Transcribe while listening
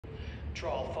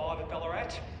Trial 5 at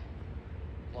Ballarat.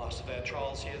 Last of our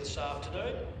trials here this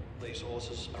afternoon. These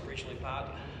horses originally part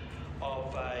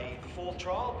of a fourth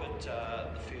trial, but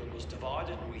the field was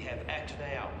divided. We have Act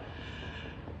Now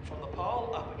from the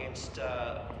pole up against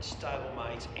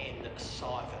stablemate and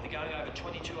Cypher. They're going over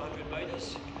 2,200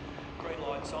 metres. Green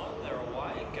lights on, they're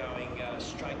away, going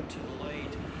straight to the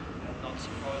lead. And not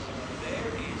surprisingly, there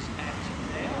is Act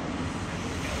Now.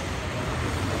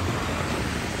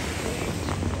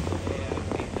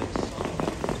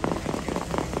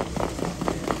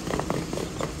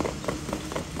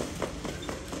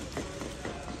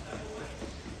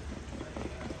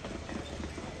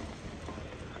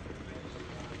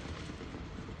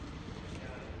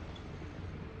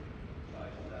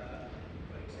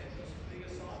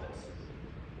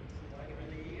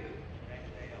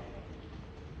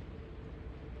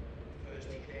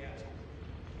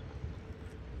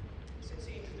 Since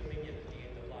he entered Dominion at the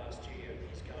end of last year,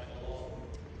 he's going along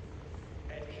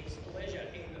at his leisure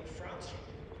in the front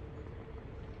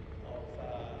of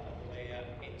where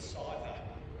in Cypher.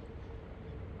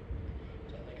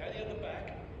 So they go down the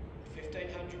back,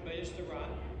 1,500 metres to run.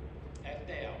 Act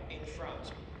Now in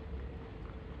front.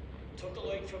 Took the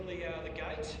lead from the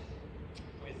gate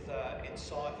with in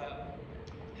Cypher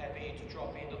happy to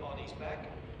drop in on his back,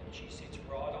 and she sits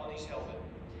right on his helmet.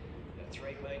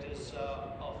 3 metres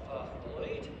off the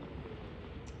lead,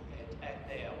 and Act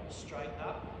Now straighten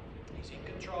up. He's in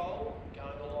control,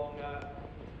 going along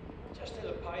just at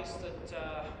a pace that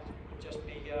would just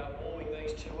be warming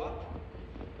these two up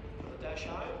for the dash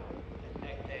home. And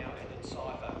Act Now and then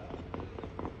Cypher,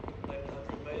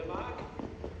 1,100 metre mark,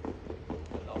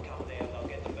 and they'll come down. They'll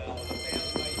get the bell.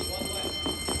 1,000 metres, one lap.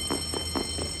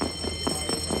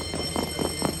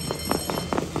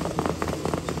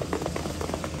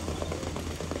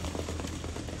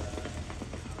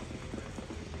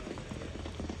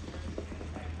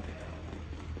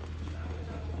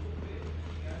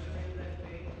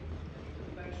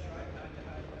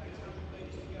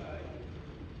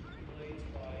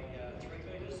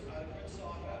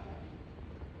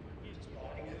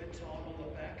 Time on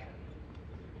the back.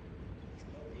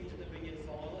 Into the Dominion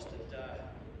finalist and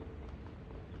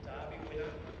Derby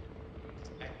winner,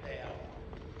 Act Now.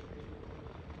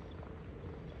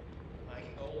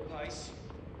 Making all the pace.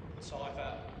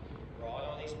 Cypher right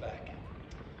on his back.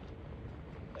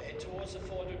 They head towards the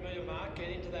 400 metre mark, get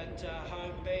into that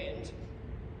home bend,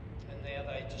 and now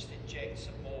they just inject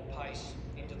some more pace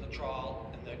into the trial,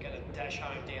 and they're going to dash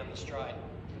home down the straight.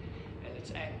 And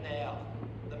it's Act Now.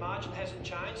 The margin hasn't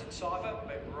changed. It's Cypher,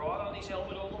 but right on his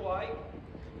helmet all the way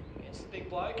against the big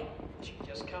bloke. She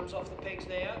just comes off the pegs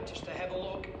now, just to have a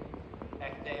look.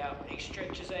 Act Now, he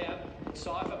stretches out. And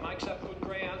Cypher makes up good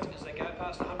ground as they go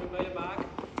past the 100 metre mark.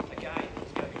 Again,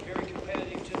 it's going to be very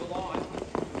competitive to the line.